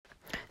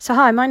So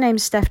hi, my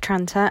name's Steph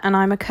Tranter and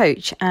I'm a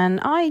coach,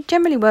 and I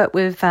generally work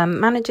with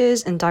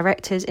managers and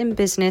directors in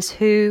business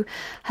who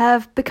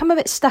have become a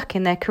bit stuck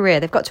in their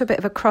career. They've got to a bit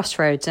of a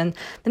crossroads and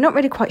they're not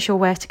really quite sure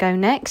where to go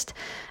next.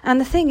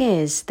 And the thing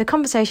is, the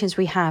conversations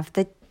we have,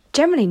 they're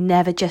generally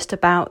never just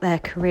about their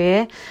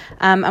career,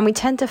 and we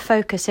tend to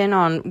focus in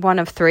on one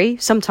of three,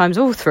 sometimes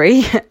all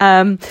three,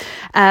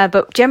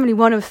 but generally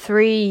one of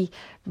three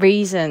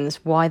reasons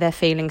why they're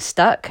feeling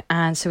stuck,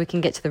 and so we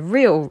can get to the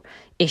real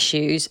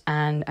issues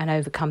and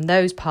overcome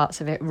those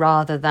parts of it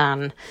rather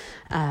than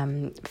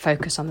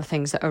focus on the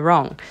things that are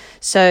wrong.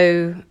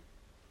 So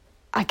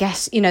I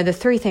guess, the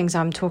three things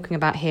I'm talking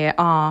about here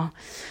are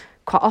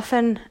quite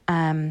often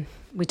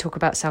we talk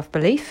about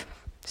self-belief,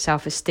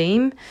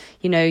 self-esteem.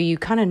 You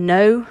kind of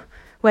know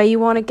where you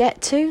want to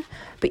get to,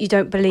 but you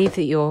don't believe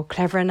that you're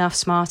clever enough,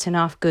 smart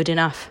enough, good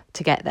enough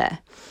to get there.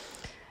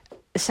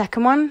 The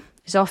second one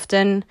is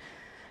often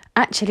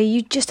actually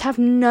you just have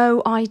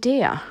no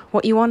idea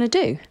what you want to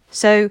do.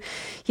 So,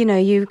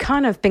 you've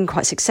kind of been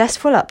quite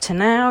successful up to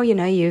now.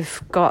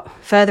 You've got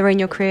further in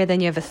your career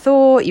than you ever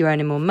thought. You're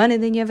earning more money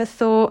than you ever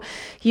thought.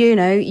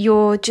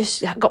 You're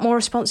just got more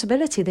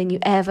responsibility than you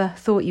ever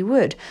thought you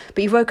would.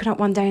 But you've woken up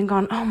one day and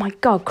gone, oh my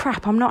God,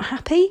 crap, I'm not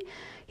happy.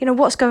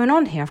 What's going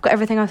on here? I've got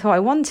everything I thought I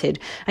wanted.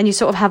 And you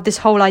sort of have this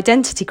whole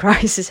identity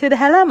crisis. Who the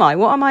hell am I?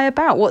 What am I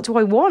about? What do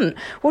I want?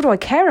 What do I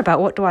care about?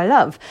 What do I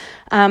love?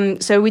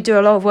 So we do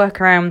a lot of work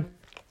around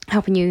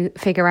helping you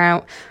figure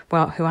out,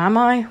 well, who am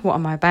I? What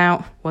am I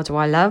about? What do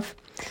I love?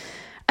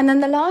 And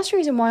then the last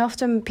reason why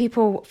often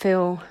people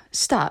feel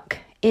stuck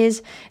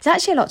is it's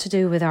actually a lot to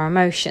do with our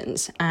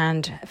emotions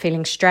and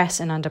feeling stress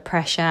and under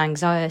pressure,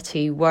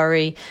 anxiety,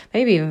 worry,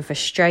 maybe even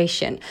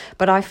frustration.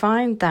 But I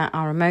find that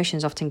our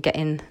emotions often get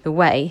in the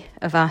way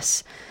of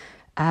us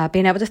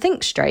being able to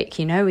think straight.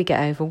 We get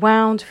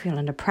overwhelmed, feel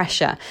under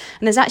pressure.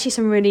 And there's actually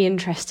some really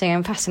interesting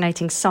and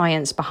fascinating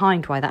science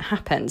behind why that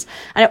happens.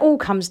 And it all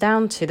comes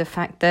down to the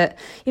fact that,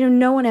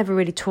 no one ever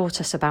really taught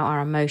us about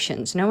our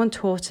emotions. No one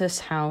taught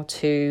us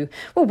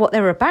what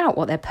they're about,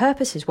 what their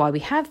purpose is, why we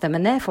have them,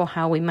 and therefore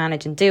how we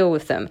manage and deal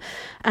with them.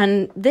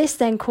 And this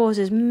then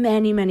causes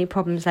many, many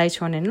problems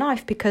later on in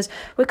life because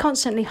we're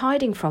constantly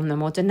hiding from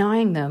them or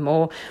denying them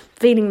or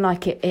feeling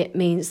like it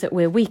means that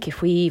we're weak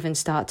if we even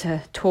start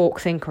to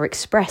talk, think or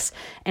express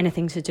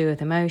anything to do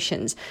with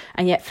emotions.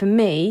 And yet for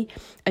me,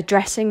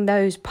 addressing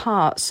those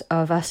parts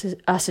of us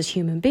as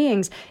human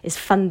beings is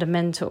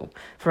fundamental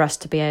for us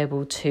to be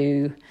able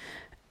to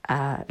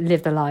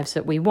live the lives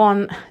that we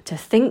want, to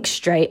think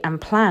straight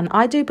and plan.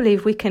 I do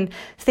believe we can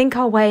think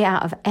our way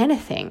out of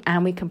anything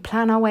and we can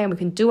plan our way and we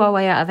can do our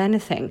way out of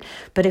anything.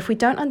 But if we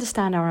don't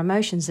understand our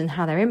emotions and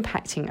how they're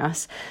impacting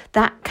us,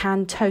 that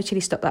can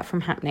totally stop that from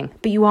happening.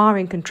 But you are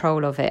in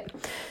control of it.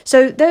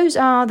 So those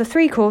are the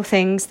three core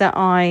things that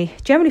I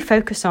generally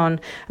focus on.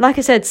 Like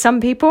I said,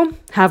 some people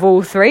have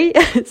all three,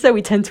 so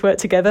we tend to work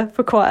together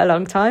for quite a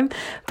long time.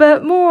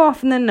 But more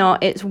often than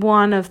not, it's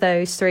one of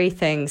those three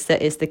things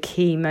that is the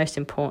key, most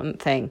important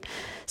thing.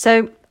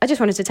 So I just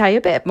wanted to tell you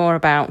a bit more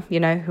about,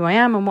 who I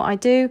am and what I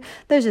do.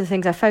 Those are the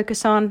things I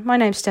focus on. My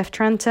name's Steph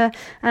Tranter,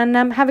 and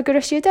have a good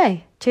rest of your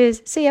day.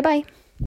 Cheers. See ya. Bye.